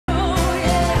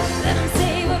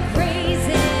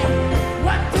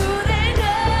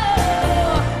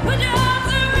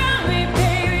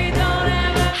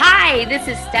This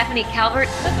is Stephanie Calvert.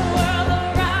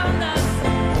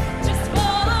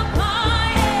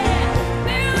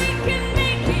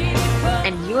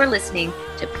 And you're listening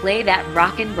to Play That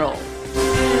Rock and Roll.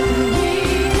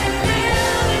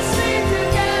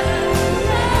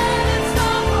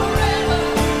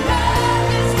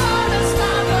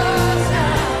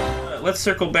 Let's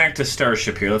circle back to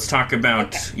Starship here. Let's talk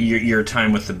about your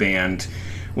time with the band.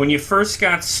 When you first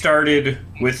got started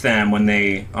with them, when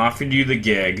they offered you the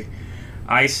gig,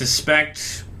 I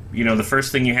suspect, the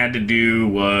first thing you had to do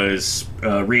was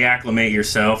reacclimate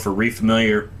yourself or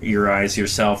refamiliarize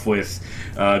yourself with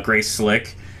Grace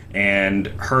Slick and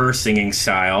her singing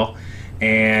style.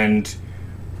 And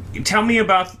tell me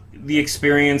about the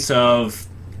experience of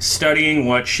studying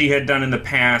what she had done in the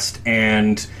past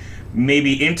and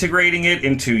maybe integrating it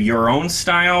into your own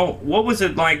style. What was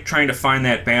it like trying to find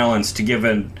that balance to give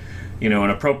an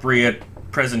appropriate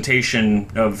presentation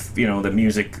of, the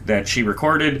music that she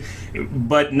recorded,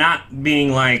 but not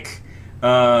being like,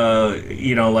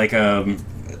 like a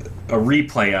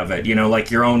replay of it,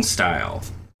 like your own style?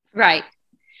 Right.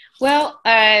 Well,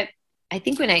 I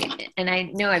think I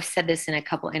know I've said this in a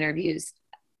couple interviews,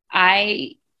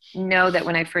 I know that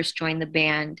when I first joined the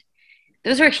band,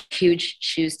 those are huge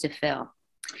shoes to fill.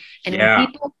 And when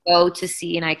people go to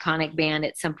see an iconic band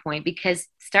at some point, because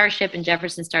Starship and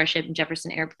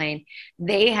Jefferson Airplane,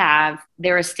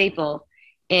 they're a staple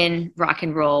in rock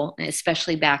and roll,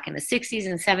 especially back in the 60s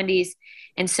and 70s.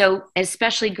 And so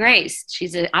especially Grace,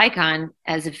 she's an icon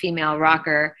as a female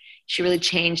rocker. She really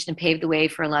changed and paved the way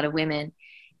for a lot of women.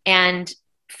 And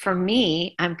for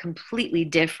me, I'm completely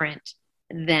different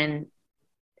than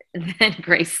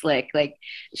Grace Slick. Like,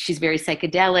 she's very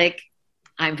psychedelic.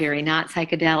 I'm very not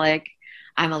psychedelic.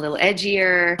 I'm a little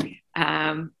edgier.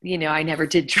 I never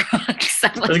did drugs.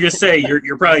 I was gonna say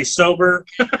you're probably sober.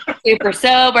 Super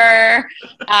sober.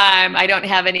 I don't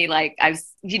have any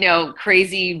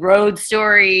crazy road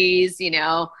stories.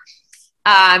 But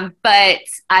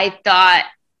I thought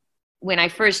when I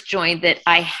first joined that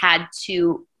I had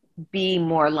to be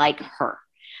more like her.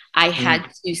 I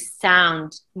had to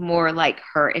sound more like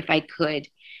her if I could.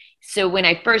 So when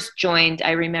I first joined,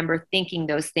 I remember thinking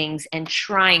those things and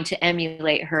trying to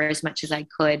emulate her as much as I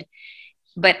could.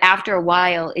 But after a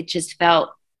while, it just felt,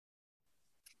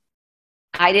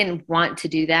 I didn't want to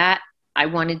do that. I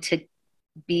wanted to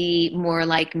be more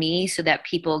like me so that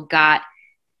people got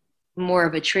more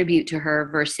of a tribute to her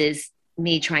versus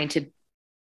me trying to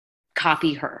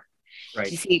copy her. Right.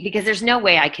 You see, because there's no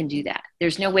way I can do that.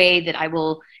 There's no way that I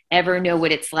will ever know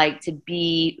what it's like to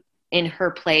be in her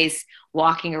place,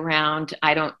 walking around.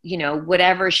 I don't,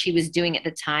 whatever she was doing at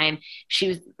the time, she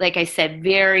was, like I said,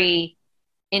 very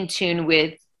in tune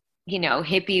with,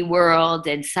 hippie world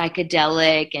and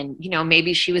psychedelic, and,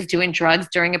 maybe she was doing drugs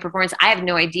during a performance. I have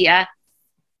no idea.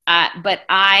 But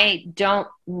I don't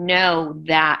know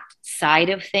that side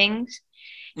of things.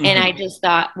 Mm-hmm. And I just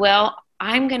thought, well,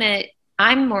 I'm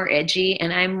more edgy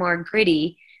and I'm more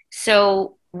gritty.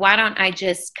 So why don't I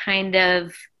just kind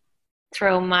of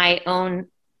throw my own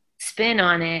spin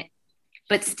on it,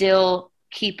 but still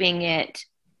keeping it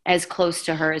as close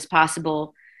to her as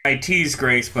possible? I tease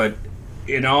Grace, but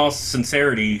in all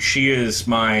sincerity, she is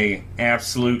my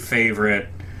absolute favorite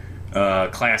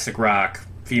classic rock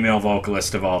female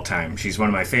vocalist of all time. She's one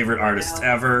of my favorite artists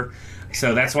ever.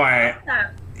 So that's why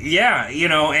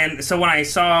and so when I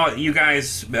saw you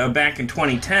guys back in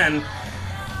 2010,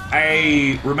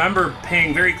 I remember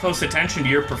paying very close attention to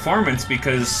your performance,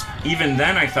 because even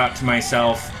then I thought to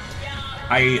myself,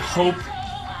 I hope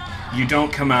you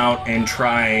don't come out and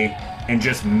try and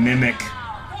just mimic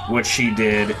what she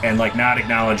did and not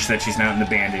acknowledge that she's not in the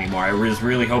band anymore. I was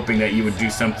really hoping that you would do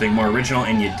something more original,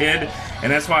 and you did, and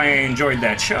that's why I enjoyed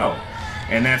that show.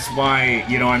 And that's why,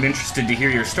 I'm interested to hear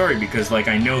your story, because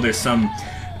I know there's some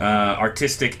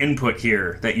artistic input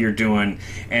here that you're doing,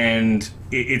 and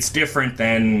it's different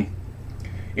than,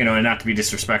 and not to be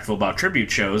disrespectful about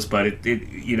tribute shows, but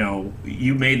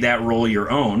you made that role your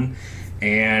own,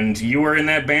 and you were in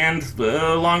that band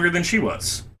longer than she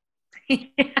was. A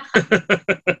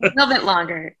little bit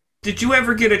longer. Did you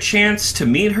ever get a chance to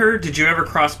meet her? Did you ever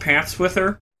cross paths with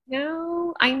her?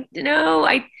 No,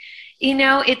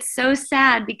 it's so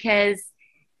sad, because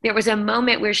there was a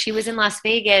moment where she was in Las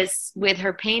Vegas with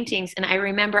her paintings, and I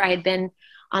remember I had been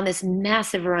on this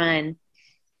massive run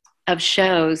of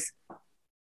shows,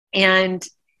 and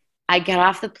I got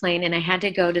off the plane and I had to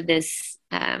go to this,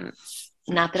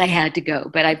 not that I had to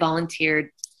go, but I volunteered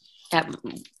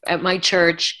at my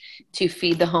church to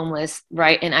feed the homeless,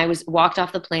 right? And I walked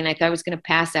off the plane. I thought I was going to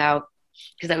pass out.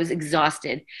 because I was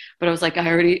exhausted. But I was like,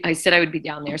 I said I would be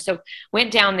down there. So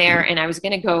went down there, and I was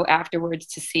going to go afterwards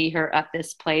to see her at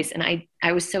this place. And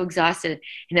I was so exhausted.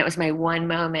 And that was my one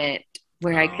moment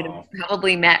where I could have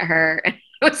probably met her. I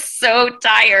was so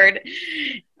tired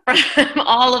from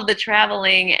all of the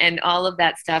traveling and all of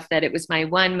that stuff that it was my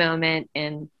one moment,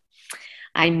 and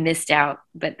I missed out.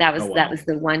 But that was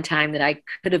the one time that I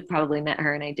could have probably met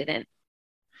her, and I didn't.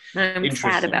 I'm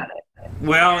sad about it.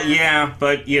 Well, yeah,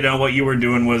 but you know what you were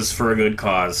doing was for a good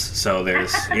cause, so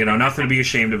there's nothing to be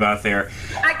ashamed about there.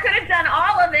 I could have done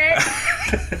all of it,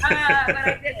 but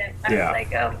I didn't. I was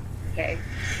like, oh, okay.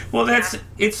 Well,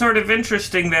 it's sort of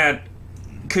interesting that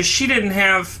because she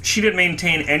didn't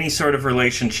maintain any sort of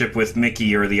relationship with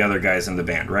Mickey or the other guys in the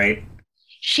band, right?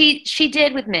 She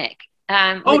did with Mick.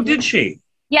 Did she?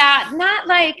 Yeah, not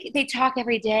like they talk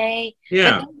every day.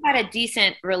 Yeah, but they had a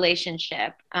decent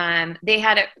relationship.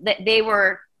 They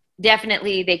were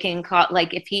definitely, they can call,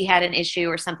 like if he had an issue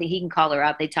or something, he can call her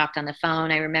up. They talked on the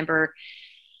phone. I remember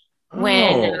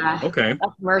when a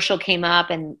commercial came up,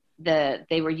 and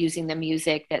they were using the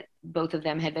music that both of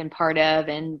them had been part of,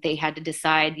 and they had to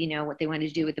decide, what they wanted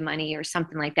to do with the money or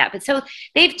something like that. But so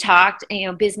they've talked,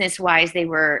 business wise, they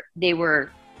were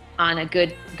on a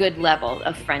good level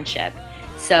of friendship.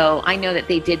 So I know that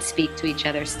they did speak to each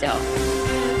other still.